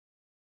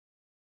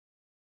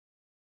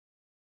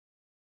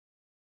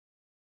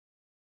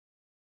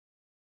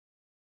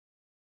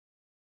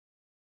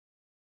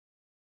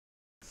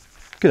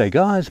G'day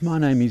guys, my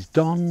name is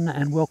Don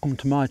and welcome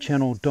to my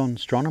channel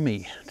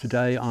Donstronomy.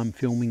 Today I'm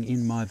filming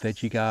in my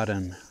veggie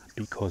garden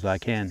because I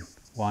can.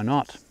 Why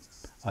not?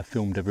 I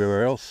filmed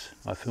everywhere else.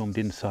 I filmed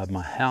inside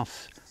my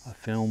house. I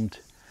filmed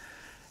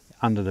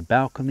under the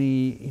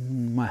balcony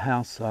in my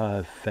house.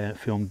 I've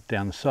filmed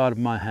down the side of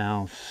my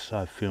house.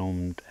 I've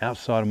filmed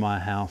outside of my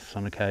house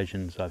on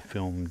occasions. I've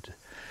filmed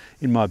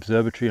in my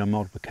observatory on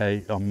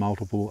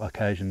multiple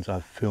occasions.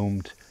 I've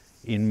filmed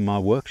in my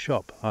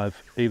workshop.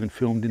 I've even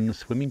filmed in the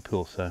swimming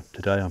pool, so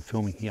today I'm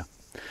filming here.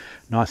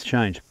 Nice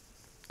change.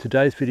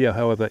 Today's video,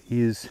 however,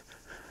 is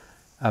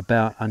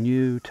about a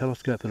new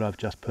telescope that I've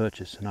just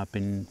purchased, and I've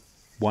been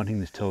wanting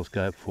this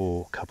telescope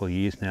for a couple of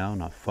years now,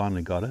 and I've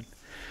finally got it.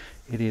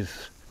 It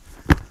is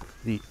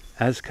the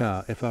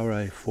Askar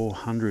FRA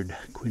 400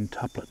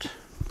 quintuplet.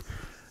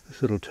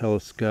 This little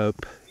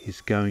telescope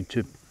is going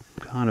to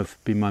kind of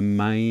be my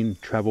main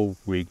travel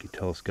rig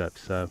telescope,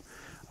 so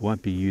I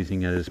won't be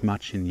using it as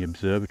much in the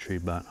observatory,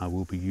 but I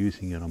will be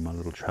using it on my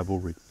little travel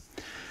rig.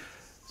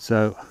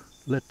 So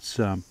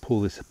let's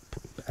pull this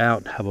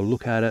out, have a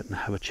look at it and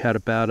have a chat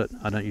about it.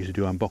 I don't usually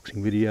do unboxing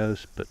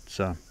videos, but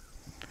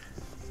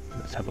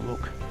let's have a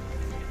look.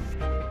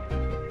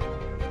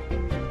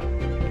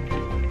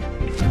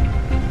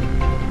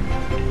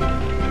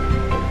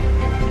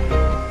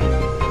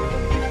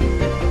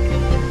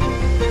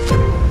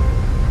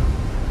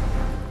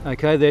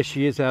 Okay, there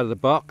she is out of the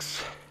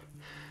box.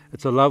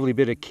 It's a lovely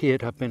bit of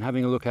kit. I've been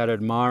having a look at it,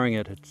 admiring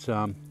it. It's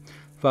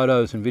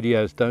photos and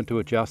videos don't do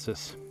it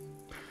justice.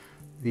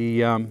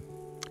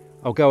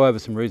 I'll go over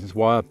some reasons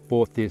why I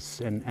bought this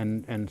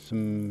and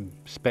some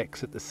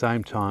specs at the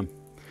same time.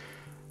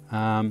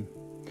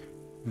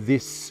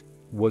 This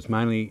was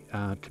mainly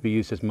to be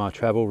used as my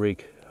travel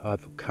rig.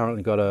 I've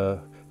currently got a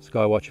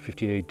Skywatcher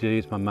 50ED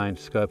as my main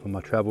scope on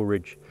my travel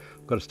rig.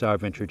 I've got a Star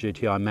Adventurer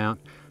GTI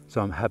mount,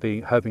 so I'm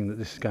hoping that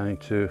this is going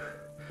to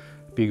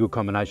be a good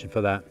combination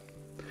for that.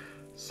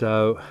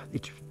 So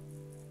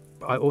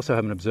I also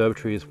have an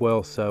observatory as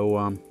well,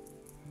 so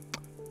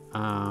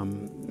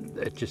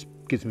it just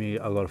gives me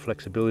a lot of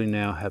flexibility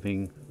now,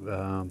 having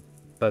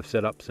both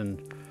setups,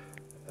 and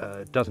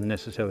it doesn't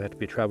necessarily have to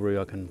be a travel rig.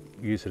 I can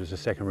use it as a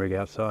second rig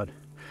outside.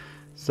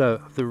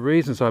 So the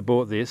reasons I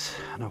bought this,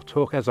 and I'll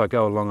talk as I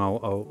go along,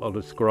 I'll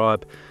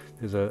describe.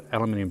 There's an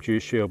aluminium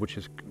dew shield which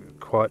is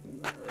quite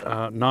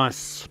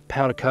nice,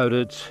 powder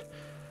coated,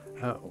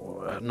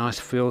 nice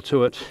feel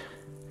to it.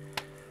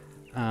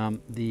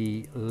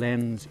 The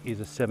lens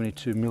is a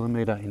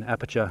 72mm in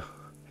aperture,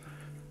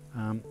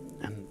 and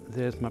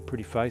there's my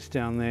pretty face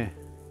down there.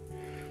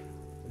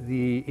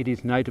 It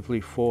is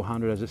natively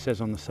 400, as it says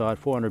on the side,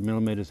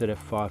 400mm at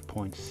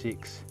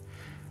f5.6.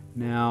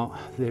 Now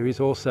there is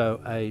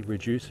also a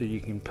reducer you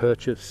can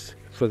purchase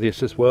for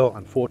this as well.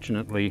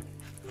 Unfortunately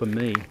for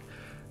me,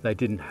 they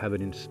didn't have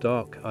it in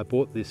stock. I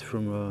bought this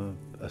from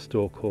a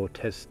store called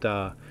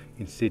Testar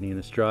in Sydney in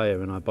Australia,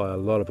 and I buy a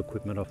lot of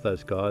equipment off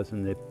those guys,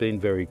 and they've been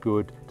very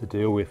good to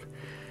deal with,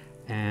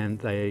 and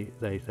they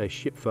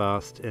ship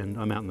fast, and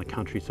I'm out in the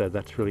country, so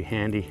that's really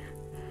handy.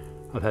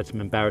 I've had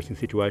some embarrassing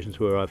situations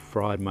where I've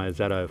fried my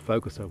Zato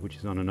focuser, which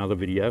is on another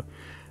video,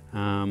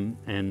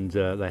 and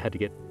they had to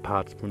get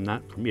parts from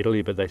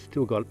Italy, but they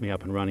still got me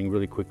up and running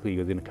really quickly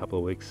within a couple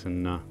of weeks,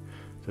 and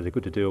so they're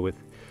good to deal with.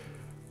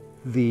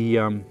 The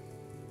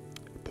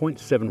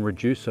 0.7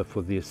 reducer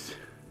for this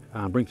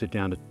brings it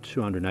down to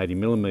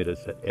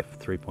 280mm at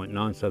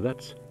f3.9, so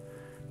that's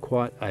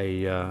quite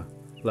a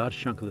large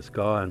chunk of the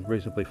sky and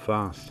reasonably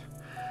fast.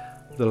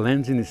 The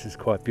lens in this is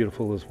quite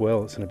beautiful as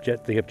well. It's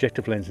the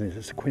objective lens in this.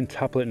 It's a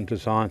quintuplet in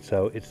design,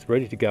 so it's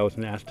ready to go as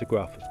an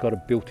astrograph. It's got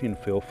a built-in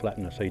fill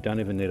flattener, so you don't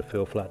even need a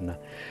fill flattener.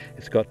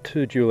 It's got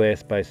two dual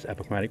air-space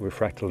apochromatic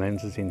refractor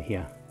lenses in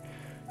here,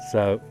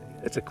 so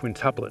it's a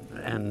quintuplet,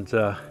 and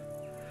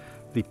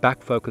the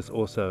back focus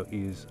also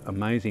is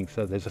amazing.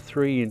 So there's a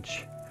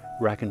 3-inch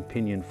rack and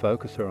pinion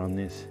focuser on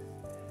this,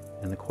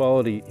 and the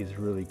quality is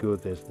really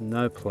good. There's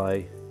no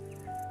play.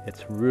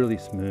 It's really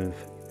smooth,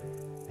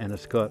 and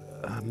it's got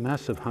a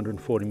massive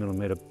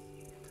 140mm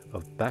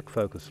of back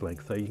focus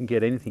length, so you can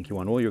get anything you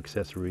want, all your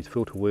accessories,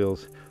 filter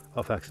wheels,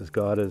 off-axis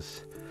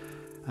guiders,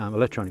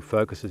 electronic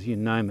focusers, you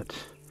name it.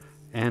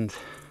 And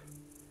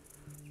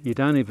you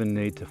don't even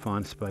need to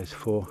find space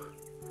for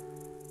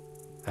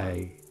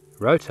a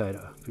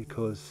rotator,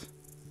 because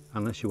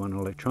unless you want an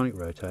electronic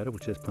rotator,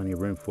 which there's plenty of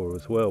room for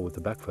as well with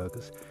the back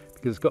focus,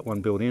 because it's got one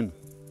built in.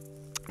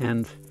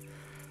 And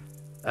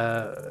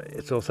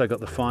it's also got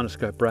the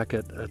finoscope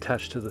bracket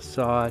attached to the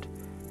side,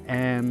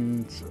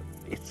 and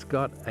it's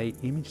got a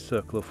image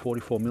circle of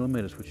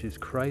 44mm, which is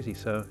crazy.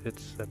 So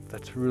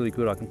that's really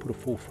good. I can put a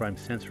full frame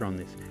sensor on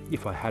this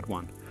if I had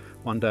one.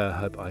 One day I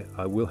hope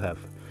I will have,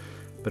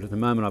 but at the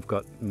moment I've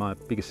got, my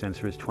biggest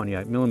sensor is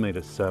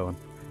 28mm, so I'm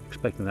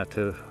expecting that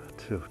to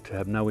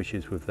have no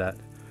issues with that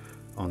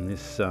on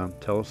this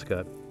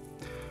telescope.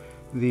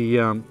 The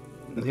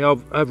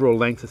overall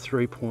length is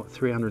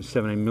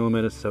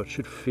 317mm, so it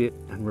should fit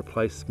and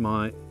replace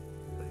my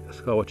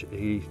Skywatcher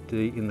ED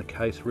in the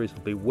case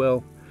reasonably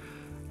well.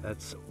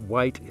 Its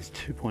weight is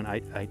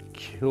 2.88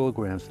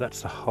 kilograms.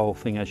 That's the whole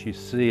thing as you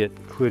see it,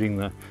 including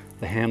the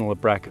handle, the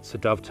brackets, the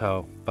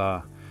dovetail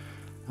bar.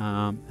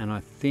 And I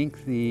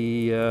think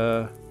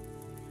the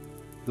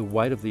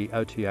weight of the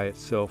OTA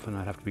itself, and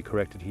I'd have to be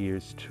corrected here,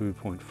 is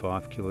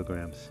 2.5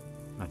 kilograms.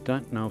 I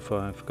don't know if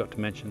I forgot to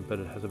mention, but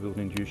it has a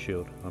built-in dew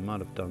shield. I might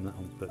have done that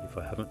one, but if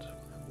I haven't,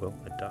 well,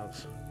 it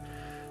does.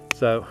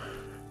 So,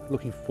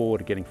 looking forward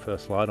to getting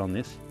first light on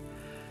this.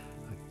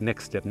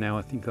 Next step now,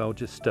 I think I'll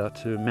just start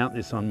to mount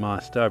this on my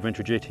Star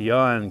Adventure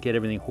GTI and get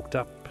everything hooked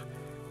up.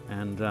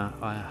 And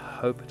I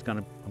hope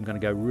I'm going to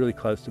go really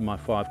close to my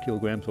 5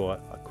 kilograms, or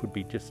I could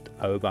be just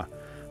over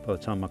by the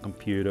time my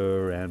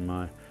computer and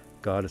my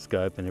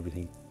gyroscope and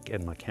everything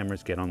and my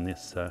cameras get on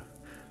this. So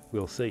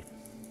we'll see.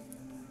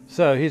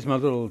 So here's my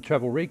little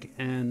travel rig,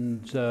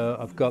 and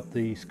I've got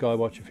the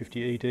Skywatcher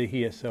 50 ED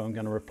here, so I'm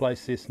going to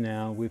replace this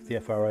now with the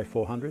FRA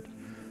 400,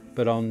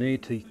 but I'll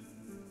need to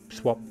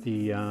swap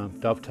the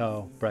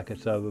dovetail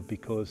brackets over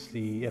because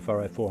the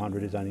FRA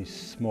 400 is only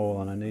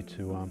small and I need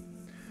to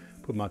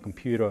put my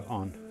computer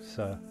on.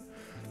 So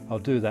I'll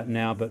do that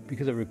now, but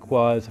because it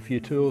requires a few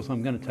tools,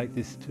 I'm going to take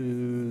this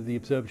to the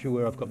observatory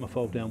where I've got my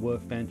fold down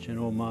workbench and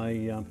all my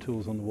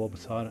tools on the wall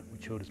beside it,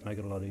 which will just make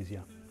it a lot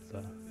easier.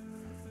 So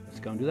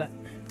let's go and do that.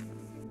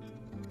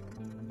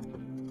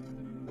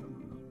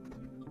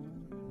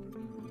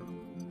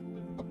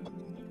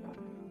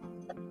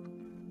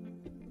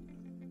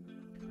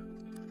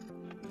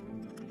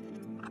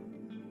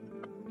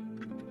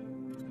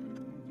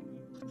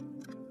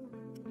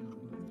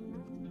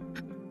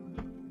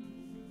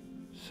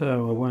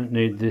 So I won't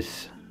need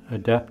this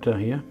adapter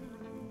here,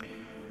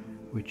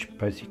 which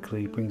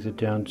basically brings it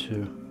down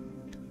to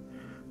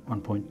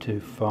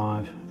 1.25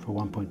 for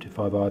 1.25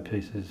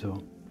 eyepieces or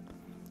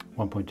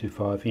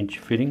 1.25 inch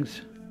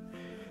fittings.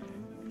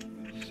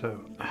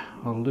 So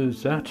I'll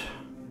lose that.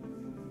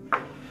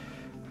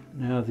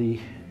 Now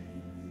the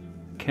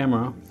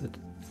camera,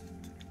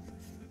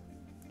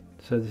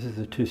 so this is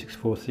the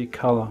 264C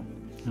colour,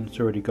 and it's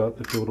already got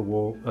the filter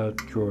wall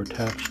drawer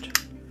attached.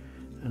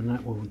 And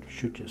that one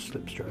should just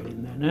slip straight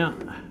in there now.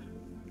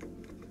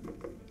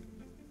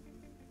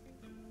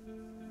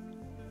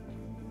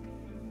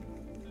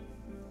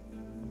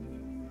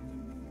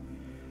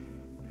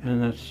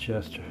 And that's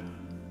just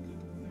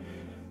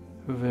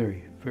a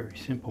very, very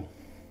simple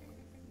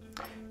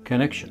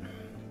connection.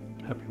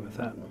 Happy with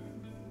that.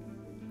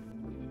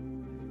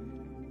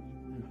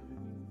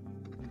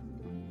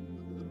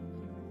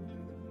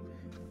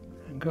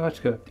 And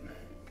gyroscope.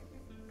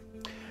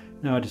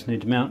 Now I just need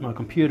to mount my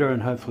computer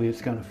and hopefully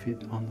it's going to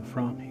fit on the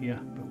front here,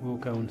 but we'll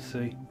go and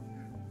see.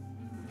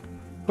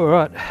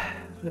 Alright,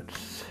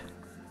 let's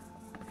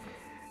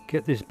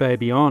get this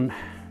baby on.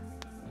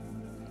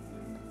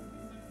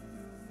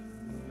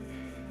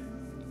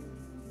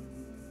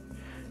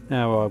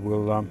 Now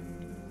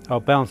I'll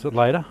balance it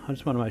later. I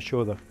just want to make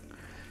sure the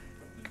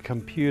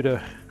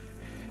computer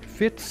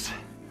fits.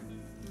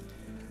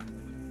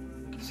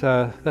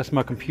 So that's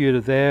my computer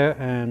there,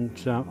 and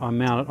I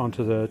mount it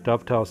onto the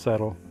dovetail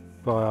saddle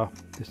via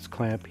this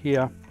clamp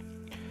here,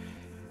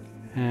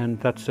 and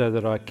that's so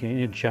that I can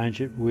interchange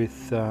it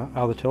with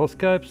other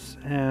telescopes,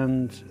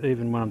 and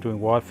even when I'm doing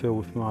wide field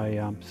with my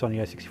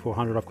Sony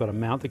a6400, I've got a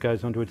mount that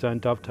goes onto its own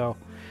dovetail,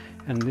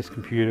 and this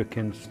computer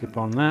can slip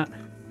on that.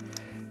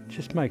 It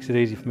just makes it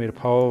easy for me to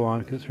pole line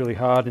because it's really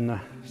hard in the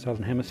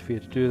southern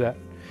hemisphere to do that.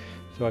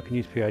 So I can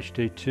use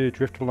PHD2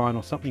 drift line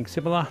or something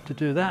similar to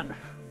do that,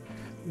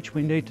 which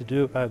we need to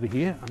do over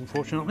here,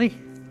 unfortunately.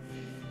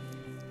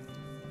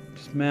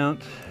 Just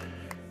mount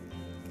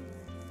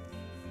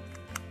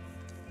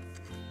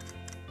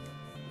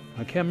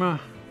my camera.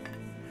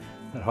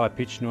 That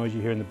high-pitched noise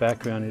you hear in the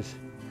background is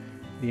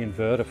the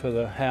inverter for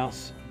the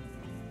house.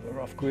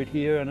 We're off-grid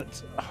here and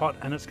it's hot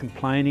and it's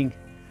complaining.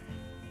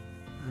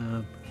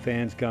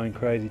 Fans going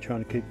crazy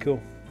trying to keep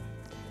cool.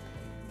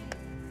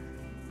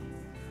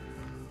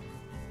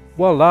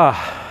 Voila!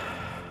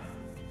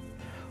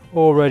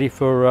 All ready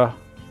for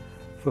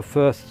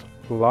first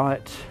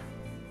light.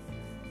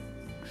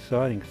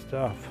 Exciting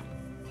stuff.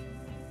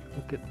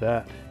 Look at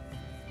that.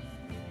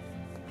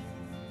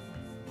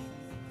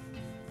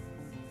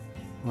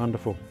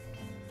 Wonderful.